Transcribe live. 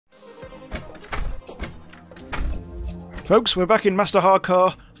Folks, we're back in Master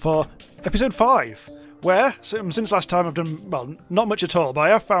Hardcore for episode 5, where, since last time I've done, well, not much at all, but I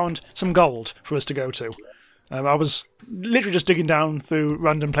have found some gold for us to go to. I was literally just digging down through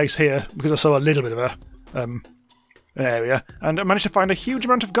random place here, because I saw a little bit of an area, and I managed to find a huge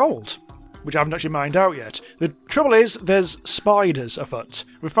amount of gold, which I haven't actually mined out yet. The trouble is, there's spiders afoot.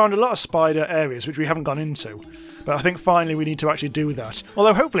 We've found a lot of spider areas, which we haven't gone into. But I think finally we need to actually do that.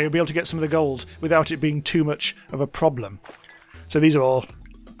 Although hopefully we'll be able to get some of the gold without it being too much of a problem. So these are all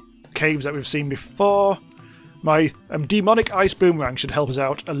caves that we've seen before. My demonic ice boomerang should help us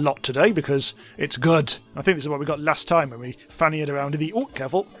out a lot today because it's good. I think this is what we got last time when we fannied around in the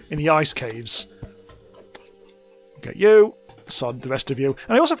in the ice caves. Get you, sod the rest of you.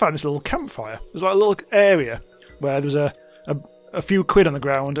 And I also found this little campfire. There's like a little area where there's a few quid on the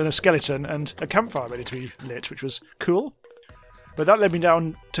ground and a skeleton and a campfire ready to be lit, which was cool. But that led me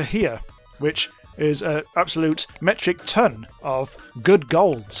down to here, which is an absolute metric ton of good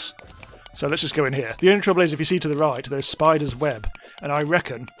golds. So let's just go in here. The only trouble is if you see to the right, there's Spider's Web, and I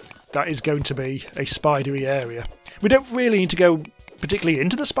reckon that is going to be a spidery area. We don't really need to go particularly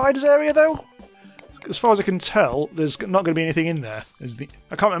into the spiders area, though. As far as I can tell, there's not going to be anything in there.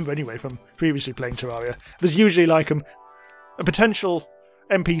 I can't remember anyway from previously playing Terraria. There's usually like a potential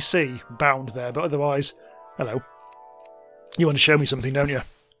NPC bound there, but otherwise, hello. You want to show me something, don't you?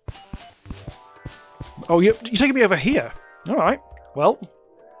 Oh, you're taking me over here. All right. Well,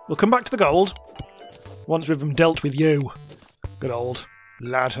 we'll come back to the gold once we've dealt with you. Good old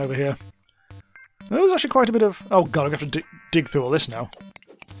lad over here. Oh, there's actually quite a bit of... Oh, God, I'm going to have to dig through all this now.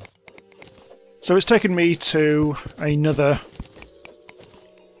 So it's taken me to another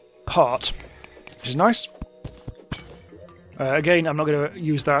part, which is nice. Again, I'm not going to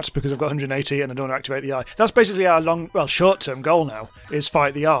use that because I've got 180 and I don't want to activate the eye. That's basically our short-term goal now, is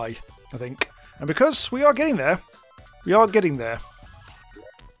fight the eye, I think. And because we are getting there,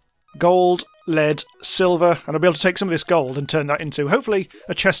 gold, lead, silver, and I'll be able to take some of this gold and turn that into, hopefully,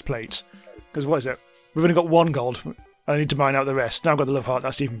 a chest plate. Because what is it? We've only got one gold. I need to mine out the rest. Now I've got the love heart,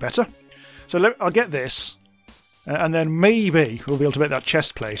 that's even better. So I'll get this, and then maybe we'll be able to make that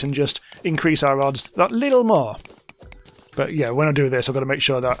chest plate and just increase our odds that little more. But yeah, when I do this, I've got to make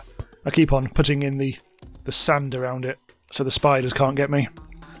sure that I keep on putting in the sand around it so the spiders can't get me.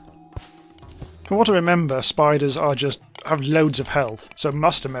 From what I remember, spiders have loads of health, so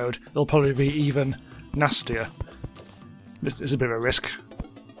Master Mode, they'll probably be even nastier. This is a bit of a risk.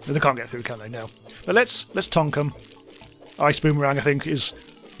 They can't get through, can they? No. But let's tonk them. Ice Boomerang, I think, is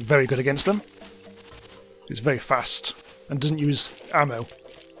very good against them. It's very fast and doesn't use ammo.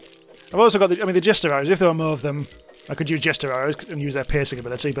 I've also got the Jester Arrows. If there were more of them, I could use Jester Arrows and use their piercing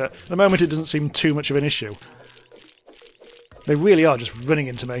ability, but at the moment it doesn't seem too much of an issue. They really are just running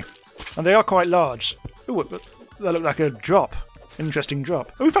into me. And they are quite large. Ooh, that looked like a drop. An interesting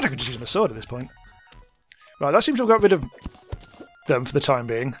drop. Oh, in fact I could just use my sword at this point. Right, that seems to have got rid of them for the time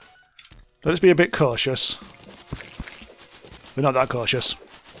being. So let's be a bit cautious. We're not that cautious.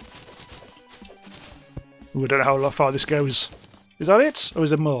 Ooh, I don't know how far this goes. Is that it? Or is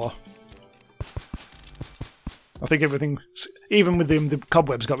there more? I think everything, even with the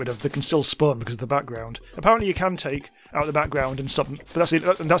cobwebs got rid of, they can still spawn because of the background. Apparently you can take out the background and stop them, but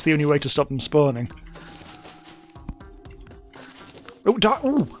that's the only way to stop them spawning. Oh,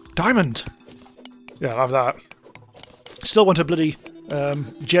 diamond! Yeah, I'll have that. Still want a bloody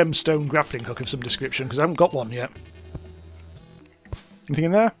gemstone grappling hook of some description, because I haven't got one yet. Anything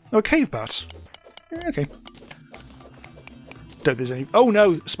in there? Oh, a cave bat. Yeah, okay. Don't think there's any... Oh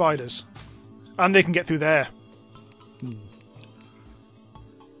no, spiders. And they can get through there.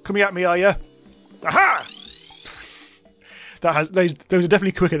 Coming at me, are you? Aha! Those are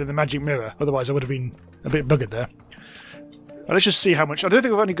definitely quicker than the magic mirror, otherwise I would have been a bit buggered there. Now let's just see how much... I don't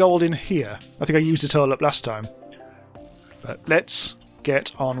think I've got any gold in here. I think I used it all up last time. But let's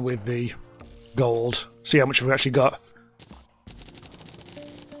get on with the gold. See how much we've actually got.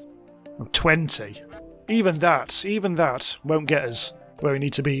 20. Even that won't get us where we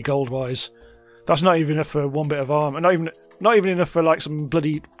need to be gold-wise. That's not even enough for one bit of armour. Not even enough for like some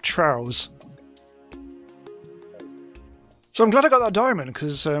bloody trows. So I'm glad I got that diamond,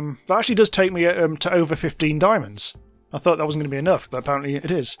 because that actually does take me to over 15 diamonds. I thought that wasn't going to be enough, but apparently it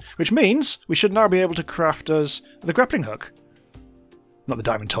is. Which means we should now be able to craft us the grappling hook. Not the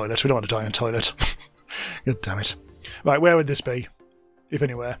diamond toilet. We don't want a diamond toilet. God damn it. Right, where would this be? If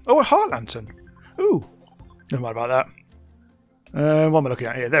anywhere. Oh, a heart lantern. Ooh. Never mind about that. What am I looking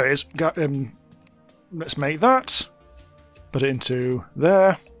at here? There it is. Let's make that. Put it into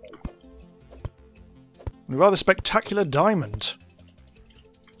there. A rather spectacular diamond.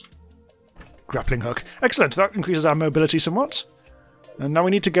 grappling hook. Excellent, that increases our mobility somewhat. And now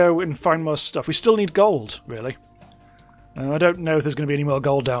we need to go and find more stuff. We still need gold, really. I don't know if there's going to be any more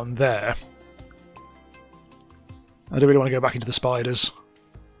gold down there. I don't really want to go back into the spiders.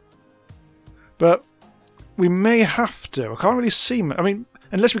 But we may have to. I can't really see... I mean,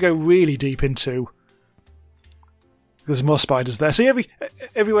 unless we go really deep into... There's more spiders there. See,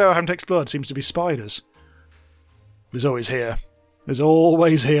 everywhere I haven't explored seems to be spiders. There's always here. There's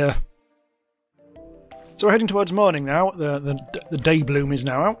always here. So we're heading towards morning now. The day bloom is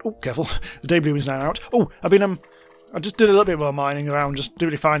now out. Oh, careful. The day bloom is now out. Oh, I just did a little bit more mining around, just didn't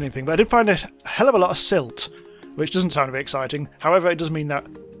really find anything. But I did find a hell of a lot of silt, which doesn't sound very exciting. However, it does mean that...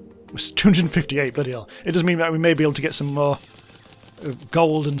 It's 258, bloody hell. It does mean that we may be able to get some more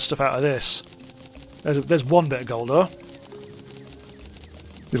gold and stuff out of this. There's one bit of gold, though.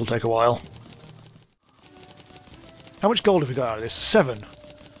 It'll take a while. How much gold have we got out of this? 7.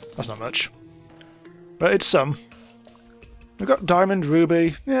 That's not much. But it's some. We've got diamond,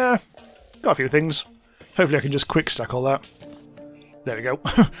 ruby. Yeah, got a few things. Hopefully I can just quick stack all that. There we go.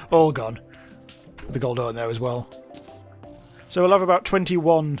 All gone. With the gold ore in there as well. So we'll have about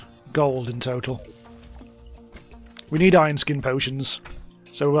 21 gold in total. We need iron skin potions,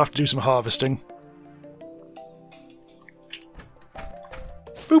 so we'll have to do some harvesting.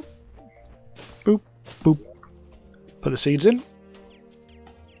 Boop. Boop. Boop. Put the seeds in.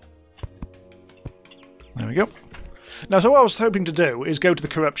 There we go. Now, so what I was hoping to do is go to the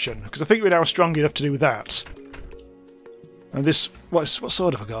corruption, because I think we're now strong enough to do that. And this... What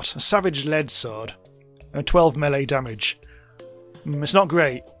sword have I got? A savage lead sword. And 12 melee damage. It's not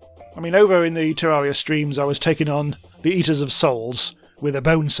great. I mean, over in the Terraria streams, I was taking on the Eaters of Souls with a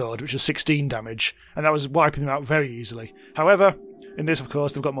bone sword, which was 16 damage, and that was wiping them out very easily. However, in this, of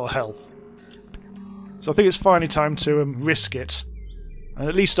course, they've got more health. So I think it's finally time to risk it, and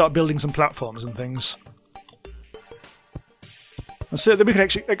at least start building some platforms and things. And so then we can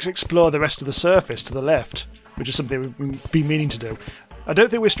actually explore the rest of the surface to the left, which is something we've been meaning to do. I don't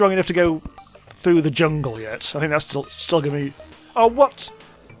think we're strong enough to go through the jungle yet. I think that's still going to be... Oh, what?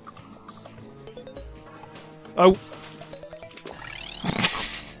 Oh.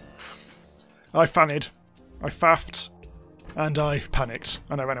 I fanned. I faffed. And I panicked.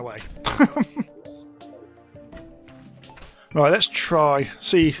 And I ran away. Right, let's try.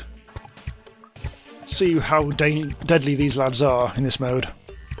 See how deadly these lads are in this mode.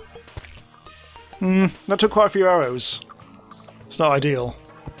 That took quite a few arrows. It's not ideal.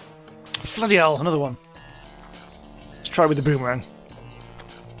 Bloody hell, another one. Let's try with the boomerang.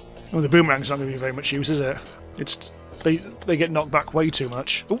 Oh, the boomerang's not going to be very much use, is it? It's they get knocked back way too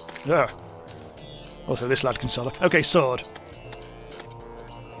much. Oh, yeah. Also, this lad can sell it. Okay, sword.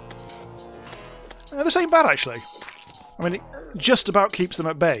 This ain't bad, actually. I mean, it just about keeps them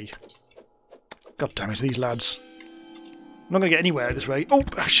at bay. God damn it, these lads. I'm not going to get anywhere at this rate. Oh,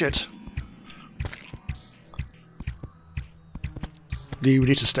 shit. You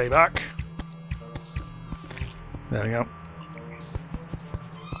need to stay back. There we go.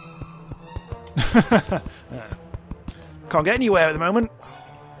 Can't get anywhere at the moment.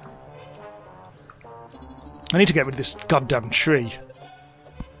 I need to get rid of this goddamn tree.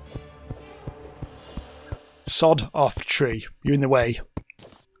 Sod off tree. You're in the way.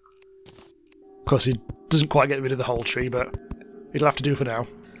 Of course, he doesn't quite get rid of the whole tree, but it'll have to do for now.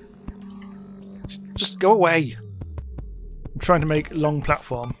 Just go away. I'm trying to make a long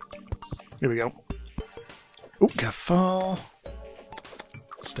platform. Here we go. Oh, careful.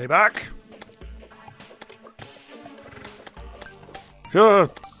 Stay back. Good.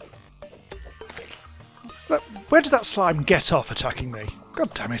 Where does that slime get off attacking me?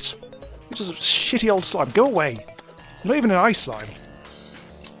 God damn it. It's just a shitty old slime. Go away. Not even an ice slime.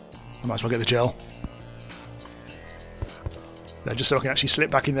 I might as well get the gel. There, just so I can actually slip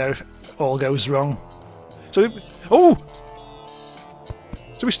back in there if all goes wrong. So, oh!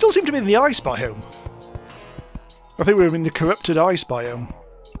 So we still seem to be in the ice biome. I think we're in the corrupted ice biome.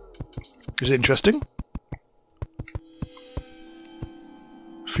 Which is interesting.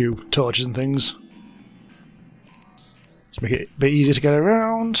 A few torches and things. Let's make it a bit easier to get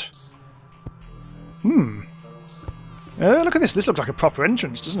around. Look at this. This looks like a proper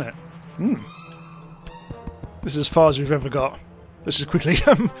entrance, doesn't it? This is as far as we've ever got. Let's just quickly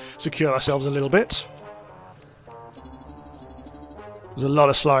secure ourselves a little bit. There's a lot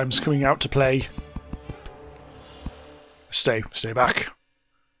of slimes coming out to play. Stay back.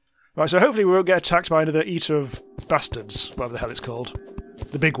 Right, so hopefully we won't get attacked by another Eater of Bastards, whatever the hell it's called.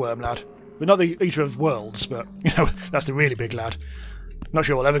 The big worm lad. But not the Eater of Worlds, but, you know, that's the really big lad. Not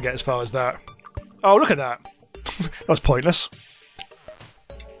sure we'll ever get as far as that. Oh, look at that! That was pointless.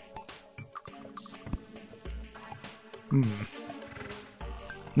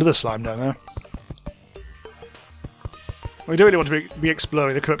 Another slime down there. We don't really want to be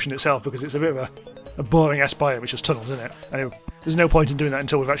exploring the corruption itself because it's a bit of a boring biome, which is tunnels, isn't it? And there's no point in doing that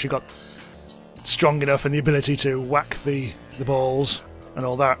until we've actually got strong enough and the ability to whack the balls and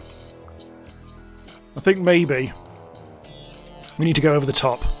all that. I think maybe we need to go over the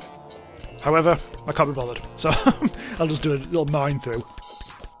top. However, I can't be bothered, so I'll just do a little mine through.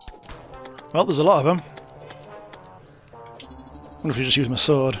 Well, there's a lot of them. I wonder if you just use my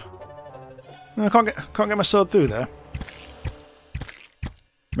sword. No, I can't get my sword through there.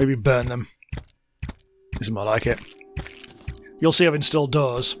 Maybe burn them. This is more like it. You'll see I've installed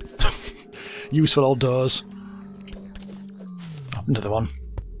doors. Useful old doors. Oh, another one.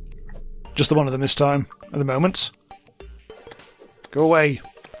 Just the one of them this time, at the moment. Go away.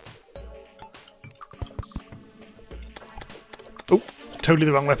 Oh, totally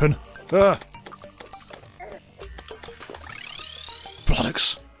the wrong weapon. Ah.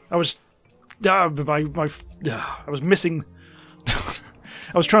 Bollocks. I was missing.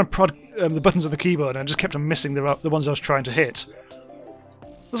 I was trying to prod the buttons of the keyboard and I just kept on missing the ones I was trying to hit.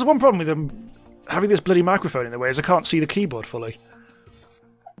 There's one problem with having this bloody microphone in the way is I can't see the keyboard fully.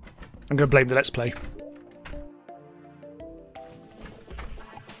 I'm going to blame the Let's Play.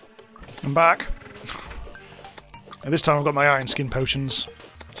 I'm back. And this time I've got my iron skin potions.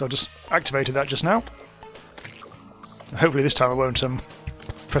 So I just activated that just now. Hopefully this time I won't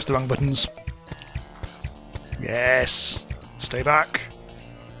press the wrong buttons. Yes! Stay back.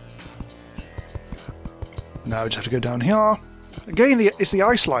 Now I just have to go down here. Again, it's the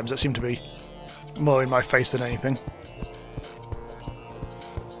ice slimes that seem to be more in my face than anything.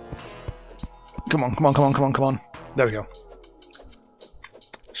 Come on, come on, come on, come on, come on. There we go.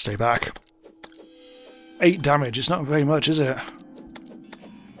 Stay back. 8 damage, it's not very much, is it?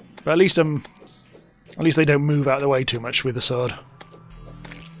 But at least they don't move out of the way too much with the sword.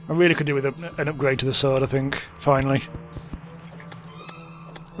 I really could do with an upgrade to the sword, I think, finally.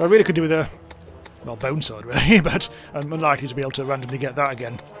 I really could do with a bone sword, really, but I'm unlikely to be able to randomly get that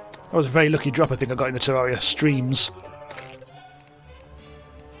again. That was a very lucky drop I think I got in the Terraria streams.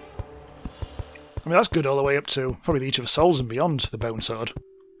 I mean, that's good all the way up to probably the Each of Souls and beyond the bone sword.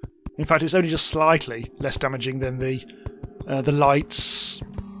 In fact, it's only just slightly less damaging than the Light's...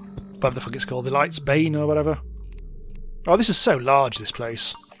 whatever the fuck it's called, the Light's Bane or whatever. Oh, this is so large, this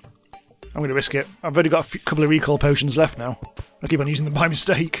place. I'm going to risk it. I've only got a couple of recall potions left now. I keep on using them by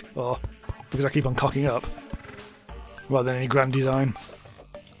mistake, or because I keep on cocking up, rather than any grand design.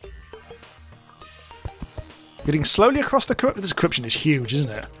 Getting slowly across the corruption. This corruption is huge, isn't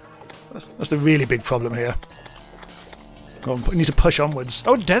it? That's the really big problem here. Go on, we need to push onwards.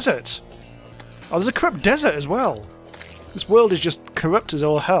 Oh, desert! Oh, there's a corrupt desert as well. This world is just corrupt as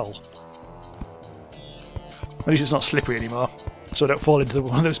all hell. At least it's not slippery anymore, so I don't fall into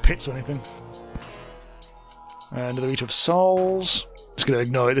one of those pits or anything. Another Each of Souls. Just going to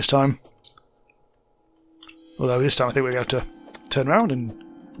ignore it this time. Although this time I think we're going to have to turn around and...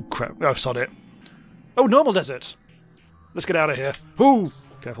 crap. Oh, sod it. Oh, normal desert! Let's get out of here. Ooh!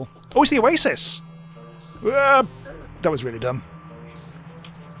 Careful. Oh, it's the oasis! That was really dumb.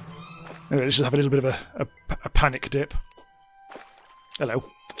 Anyway, let's just have a little bit of a panic dip. Hello.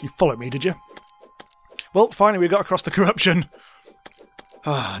 You followed me, did you? Well, finally we got across the corruption.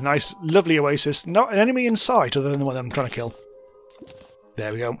 Ah, nice, lovely oasis. Not an enemy in sight other than the one I'm trying to kill.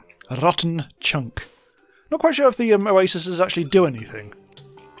 There we go. A rotten chunk. Not quite sure if the oasis actually do anything.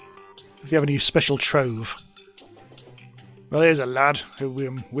 If they have any special trove. Well, here's a lad who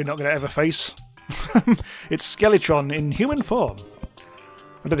we're not going to ever face. It's Skeletron in human form.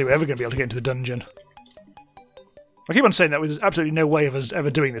 I don't think we're ever going to be able to get into the dungeon. I keep on saying that there's absolutely no way of us ever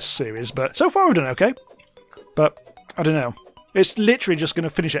doing this series, but so far we've done okay. But, I don't know. It's literally just going to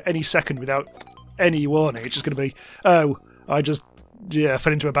finish at any second without any warning. It's just going to be, oh, I just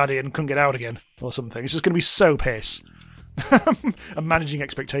fell into a baddie and couldn't get out again, or something. It's just going to be so piss. I'm managing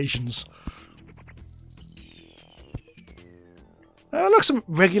expectations. Look, some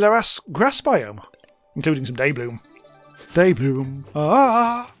regular-ass grass biome, including some daybloom. Daybloom.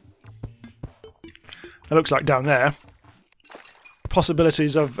 Ah! It looks like down there.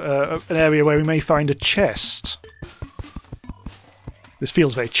 Possibilities of an area where we may find a chest. This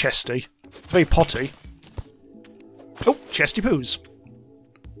feels very chesty. Very potty. Oh, chesty poos.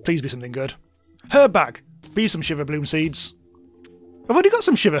 Please be something good. Herb bag. Be some shiver bloom seeds. I've already got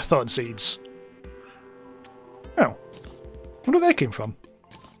some shiver thorn seeds. Oh. I wonder where they came from.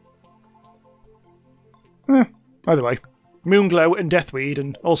 Either way. Moonglow and deathweed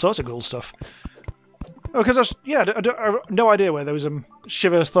and all sorts of cool stuff. Oh, because I have no idea where those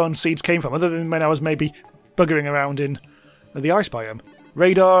shiver thorn seeds came from, other than when I was maybe buggering around in the ice biome.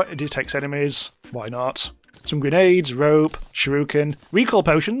 Radar, it detects enemies. Why not? Some grenades, rope, shuriken, recall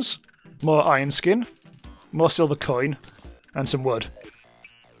potions, more iron skin, more silver coin, and some wood.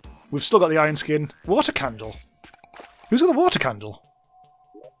 We've still got the iron skin. Water candle. Who's got the water candle?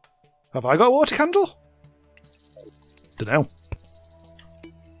 Have I got a water candle? Dunno.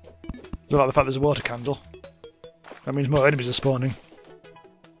 Don't like the fact there's a water candle. That means more enemies are spawning.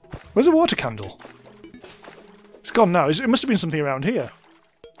 Where's the water candle? It's gone now. It must have been something around here.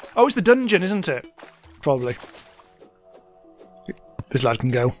 Oh, it's the dungeon, isn't it? Probably. This lad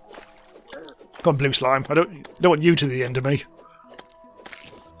can go. Go on, blue slime. I don't want you to the end of me.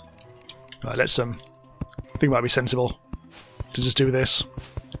 Right, let's I think it might be sensible to just do this.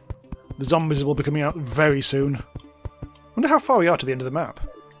 The zombies will be coming out very soon. I wonder how far we are to the end of the map.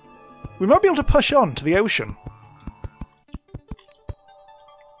 We might be able to push on to the ocean.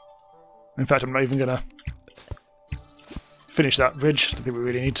 In fact, I'm not even going to finish that bridge. I don't think we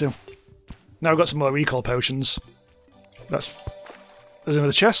really need to. Now we've got some more recall potions. There's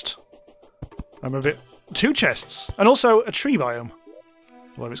another chest. I'm a bit... 2 chests! And also a tree biome.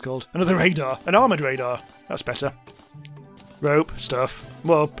 Whatever it's called. Another radar. An armoured radar. That's better. Rope, stuff.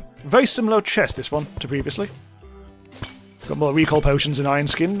 More... Very similar chest, this one, to previously. Got more recall potions and iron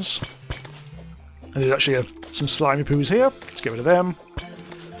skins. And there's actually some slimy poos here. Let's get rid of them.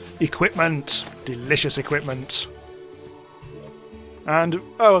 Equipment. Delicious equipment. And,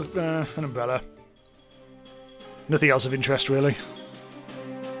 an umbrella. Nothing else of interest, really.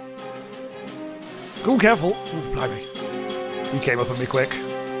 Go careful! Ooh, blimey. You came up on me quick.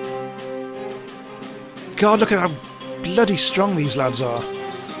 God, look at how bloody strong these lads are.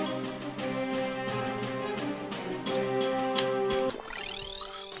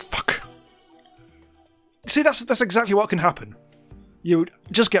 Fuck. See, that's exactly what can happen. You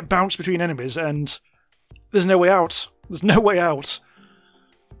just get bounced between enemies and there's no way out. There's no way out.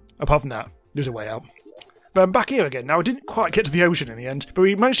 Apart from that, there's a way out. But I'm back here again. Now, I didn't quite get to the ocean in the end, but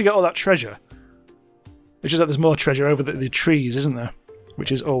we managed to get all that treasure. It's just that there's more treasure over the trees, isn't there?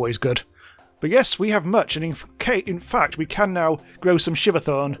 Which is always good. But yes, we have much, and in fact, we can now grow some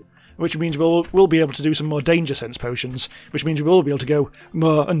Shiverthorn, which means we'll be able to do some more Danger Sense potions, which means we will be able to go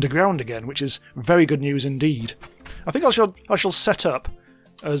more underground again, which is very good news indeed. I think I shall set up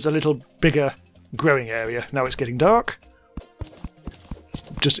as a little bigger growing area. Now it's getting dark.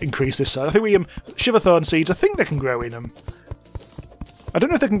 Just increase this side. I think Shiverthorn seeds, I think they can grow in them. I don't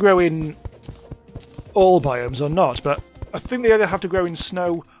know if they can grow in all biomes or not, but I think they either have to grow in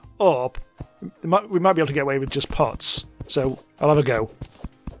snow or we might be able to get away with just pots. So I'll have a go.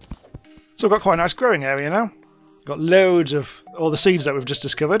 So I've got quite a nice growing area now. Got loads of all the seeds that we've just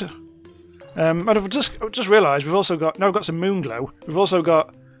discovered. And I've just realised we've also got... Now we've got some moon glow. We've also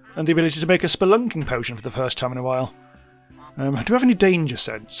got the ability to make a spelunking potion for the first time in a while. Do we have any danger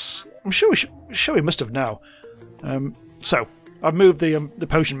sense? I'm sure we must have now. So I've moved the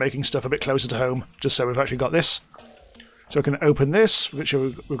potion making stuff a bit closer to home, just so we've actually got this. So we can open this.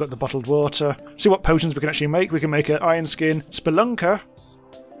 We've got the bottled water. See what potions we can actually make. We can make an iron skin spelunker.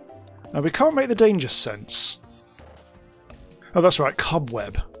 Now we can't make the danger sense. Oh, that's right,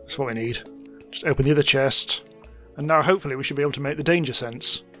 cobweb. That's what we need. Just open the other chest. And now hopefully we should be able to make the danger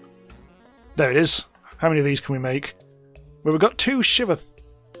sense. There it is. How many of these can we make? Well, we've got one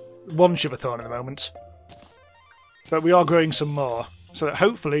Shiverthorn at the moment. But we are growing some more. So that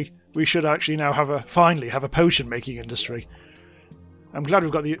hopefully we should actually now finally have a potion making industry. I'm glad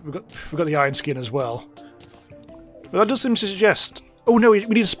we've got the iron skin as well. But that does seem to suggest... Oh no, we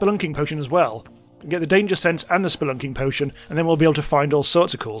need a spelunking potion as well. We get the danger sense and the spelunking potion, and then we'll be able to find all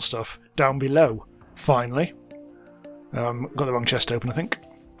sorts of cool stuff down below. Finally. Got the wrong chest open, I think.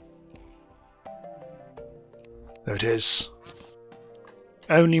 There it is.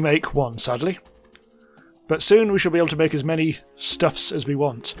 Only make one, sadly. But soon we shall be able to make as many stuffs as we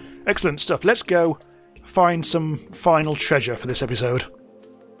want. Excellent stuff. Let's go find some final treasure for this episode.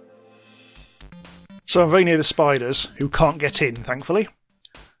 So I'm very near the spiders, who can't get in, thankfully.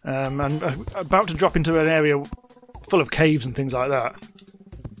 And I'm about to drop into an area full of caves and things like that.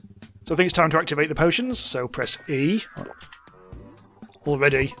 So I think it's time to activate the potions, so press E.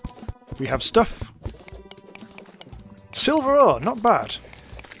 Already we have stuff. Silver ore, not bad.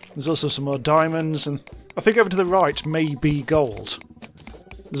 There's also some more diamonds, and I think over to the right may be gold.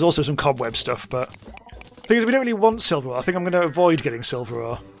 There's also some cobweb stuff, but the thing is we don't really want silver ore. I think I'm going to avoid getting silver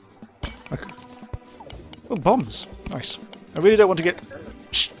ore. Oh, bombs. Nice. I really don't want to get...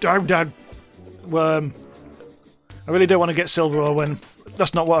 Dad. Worm. I really don't want to get silver ore when...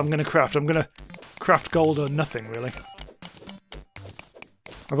 That's not what I'm going to craft. I'm going to craft gold or nothing, really.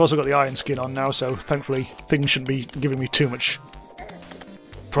 I've also got the iron skin on now, so thankfully things shouldn't be giving me too much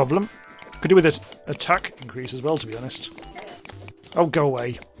problem. Could do with an attack increase as well, to be honest. Oh, go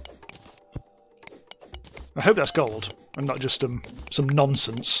away. I hope that's gold, and not just some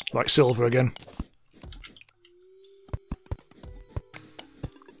nonsense, like silver again.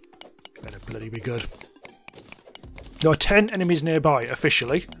 Better bloody be good. There are 10 enemies nearby,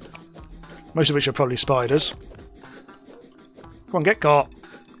 officially. Most of which are probably spiders. Come on, get caught.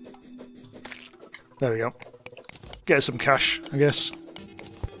 There we go. Get us some cash, I guess.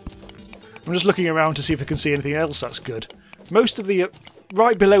 I'm just looking around to see if I can see anything else that's good. Most of the...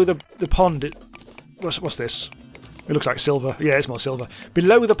 right below the pond... What's this? It looks like silver. Yeah, it's more silver.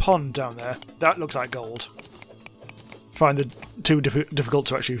 Below the pond down there, that looks like gold. Find the too difficult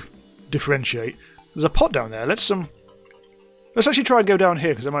to actually differentiate. There's a pot down there. Let's actually try and go down here,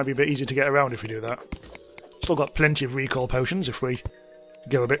 because it might be a bit easier to get around if we do that. Still got plenty of recall potions if we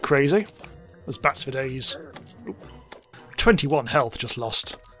go a bit crazy. There's bats for days. Ooh. 21 health just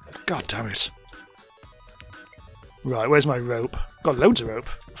lost. God damn it. Right, where's my rope? Got loads of rope.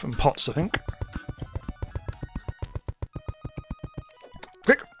 From pots, I think.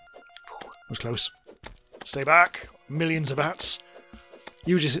 Quick! That was close. Stay back. Millions of bats.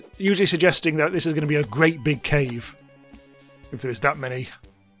 Usually suggesting that this is going to be a great big cave. If there's that many.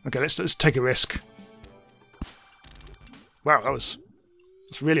 Okay, let's take a risk. Wow, let's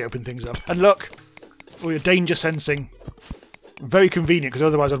really open things up. And look! Oh, your danger sensing. Very convenient, because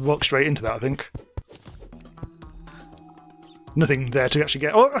otherwise I'd walk straight into that, I think. Nothing there to actually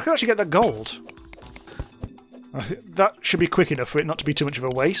get... Oh, I can actually get that gold. I think that should be quick enough for it not to be too much of a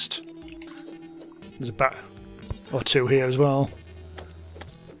waste. There's a bat or two here as well.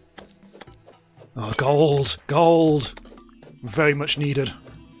 Oh, gold! Gold! Very much needed.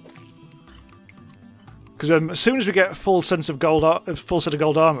 Because as soon as we get a full set of gold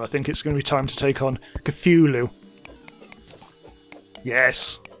armor, I think it's going to be time to take on Cthulhu.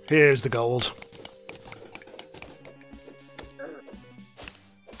 Yes, here's the gold.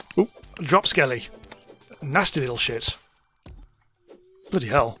 Oop, drop skelly. Nasty little shit. Bloody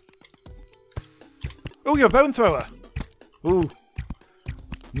hell. Oh, you're a bone thrower. Ooh.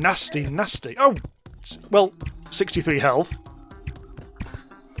 Nasty, nasty. Oh, well, 63 health.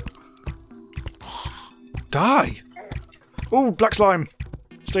 Die! Oh, black slime!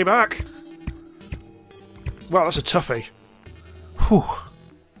 Stay back! Wow, that's a toughie. Whew.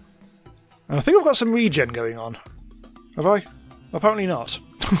 I think I've got some regen going on. Have I? Apparently not.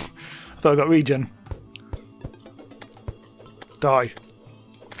 I thought I got regen. Die.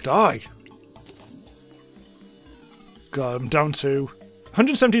 Die! God, I'm down to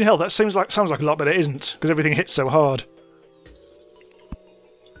 117 health. That sounds like a lot, but it isn't, because everything hits so hard.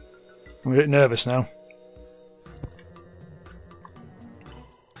 I'm a bit nervous now.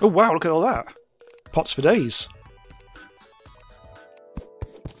 Oh wow, look at all that. Pots for days.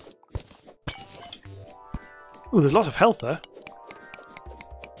 Oh, there's a lot of health there.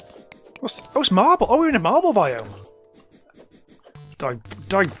 Oh, it's marble. Oh, we're in a marble biome. Die,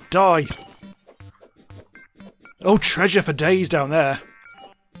 die, die. Oh, treasure for days down there.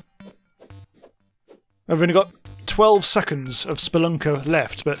 I've only got 12 seconds of spelunker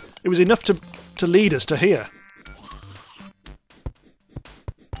left, but it was enough to lead us to here.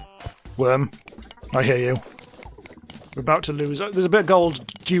 Worm, I hear you. We're about to lose. There's a bit of gold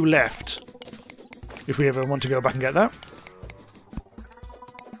due left, if we ever want to go back and get that.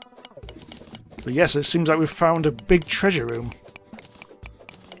 But yes, it seems like we've found a big treasure room.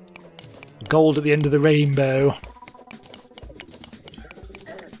 Gold at the end of the rainbow.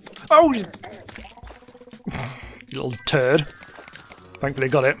 Oh! You little turd. Thankfully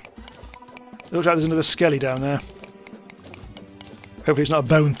got it. It looks like there's another skelly down there. Hopefully it's not a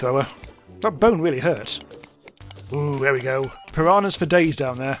bone thrower. That bone really hurt. Ooh, there we go. Piranhas for days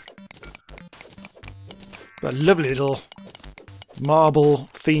down there. A lovely little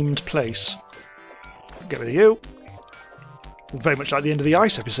marble-themed place. Get rid of you. Very much like the end of the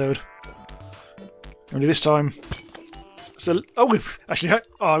ice episode. Only this time... So, oh, actually,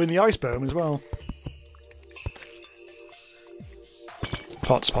 I'm in the ice biome as well.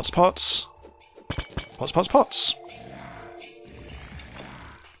 Pots, pots, pots. Pots, pots, pots.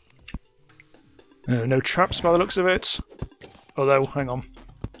 No traps by the looks of it. Although, hang on.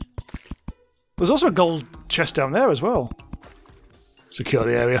 There's also a gold chest down there as well. Secure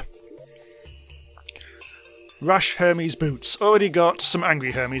the area. Rash Hermes boots. Already got some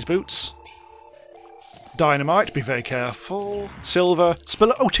angry Hermes boots. Dynamite, be very careful. Silver.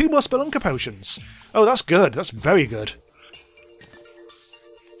 Oh, 2 more spelunker potions. Oh, that's good. That's very good.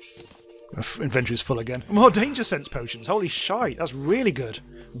 My inventory's full again. More danger sense potions. Holy shite, that's really good.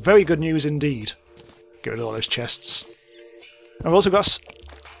 very good news indeed. Get rid of all those chests. I've also got...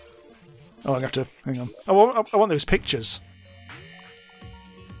 Oh, I have to... Hang on. I want those pictures.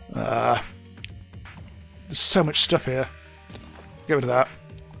 There's so much stuff here. Get rid of that.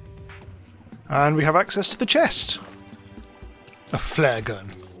 And we have access to the chest. A flare gun.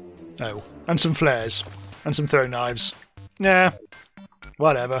 Oh. And some flares. And some throwing knives. Nah.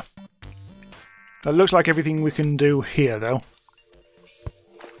 Whatever. That looks like everything we can do here, though.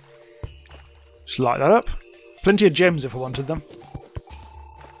 Just light that up. Plenty of gems if I wanted them.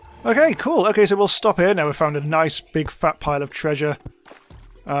 Okay, cool. Okay, so we'll stop here. Now we've found a nice big fat pile of treasure.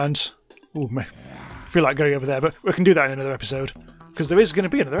 And... Ooh, I feel like going over there, but we can do that in another episode. Because there is going to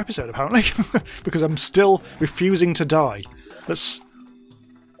be another episode, apparently. Because I'm still refusing to die. That's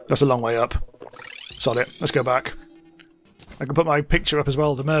a long way up. Sod it. Let's go back. I can put my picture up as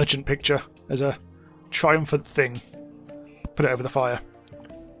well, the merchant picture, as a triumphant thing. Put it over the fire.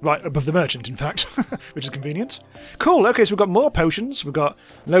 Right above the merchant, in fact, which is convenient. Cool, okay, so we've got more potions, we've got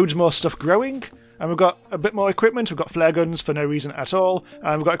loads more stuff growing, and we've got a bit more equipment. We've got flare guns for no reason at all,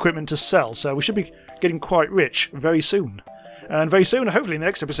 and we've got equipment to sell, so we should be getting quite rich very soon. And very soon, hopefully in the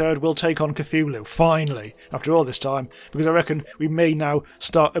next episode, we'll take on Cthulhu, finally, after all this time, because I reckon we may now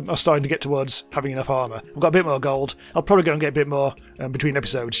are starting to get towards having enough armour. We've got a bit more gold. I'll probably go and get a bit more between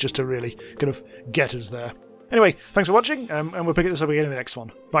episodes just to really kind of get us there. Anyway, thanks for watching, and we'll pick this up again in the next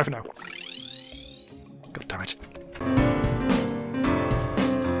one. Bye for now. God damn it.